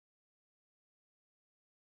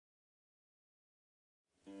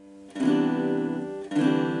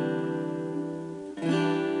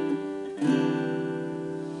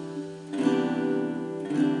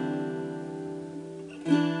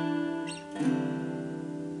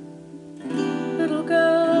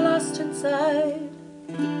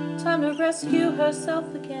trying to rescue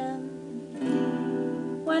herself again.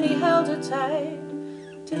 When he held her tight,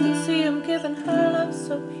 didn't see him giving her love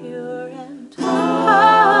so pure and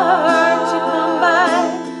hard to come by,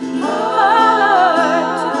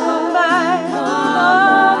 hard to come by,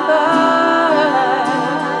 come by.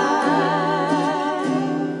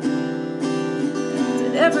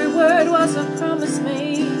 But every word was a promise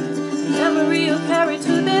made, memory you'll carry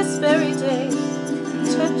to this very day.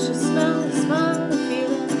 Touch, a smell, a smile, a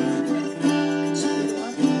feeling. Could you be the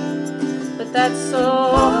one? But that's so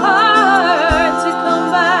hard to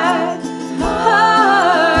come by,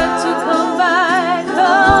 hard to come by,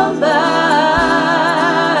 come by.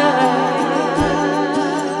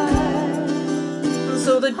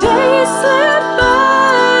 So the days slipped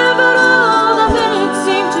by, but all the minutes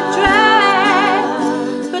seemed to drag.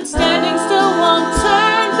 But standing still won't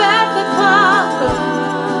turn back the clock.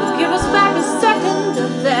 Give us back a second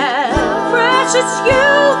of that precious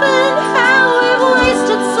youth and how we've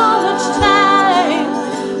wasted so much time.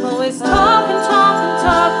 Always talking, talking,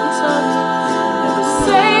 talking, talking. Never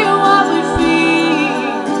say what we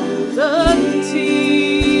feel until.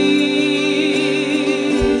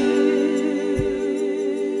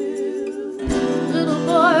 Little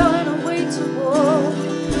boy went away to war.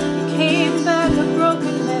 He came back a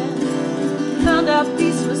broken man. Found out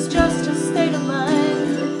peace was just a state of mind.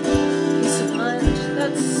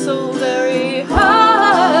 That's so very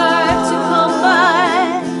hard to come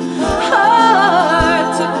by, hard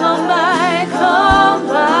to come by, come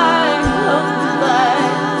by, come by.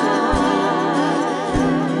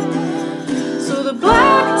 So the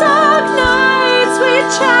black dark nights we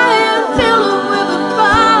try and fill them with a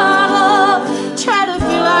bottle, try to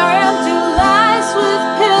fill our empty lives with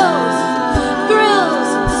pills, thrills,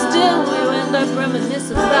 and still we end up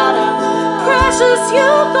reminiscing about our precious youth.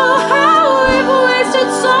 Oh, how we've wasted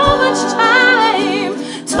so much time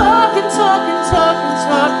talking, talking, talking,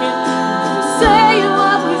 talking, saying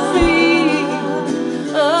what we feel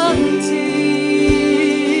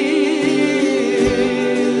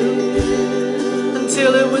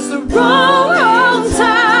until it was the wrong, wrong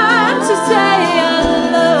time to say I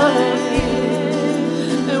love you.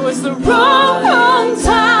 It was the wrong, wrong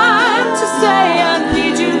time to say I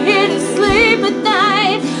need you here to sleep at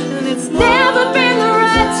night. And it's never been the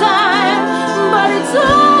right time, but it's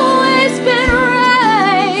always been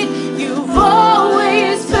right. You've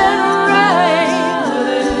always been right. Will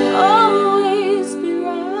it always be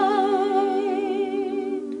right?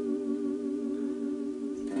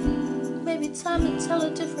 Maybe time to tell a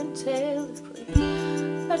different tale if we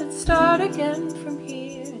let it start again from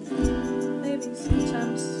here. And maybe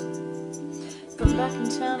sometimes if I'm back in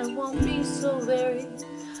town it won't be so very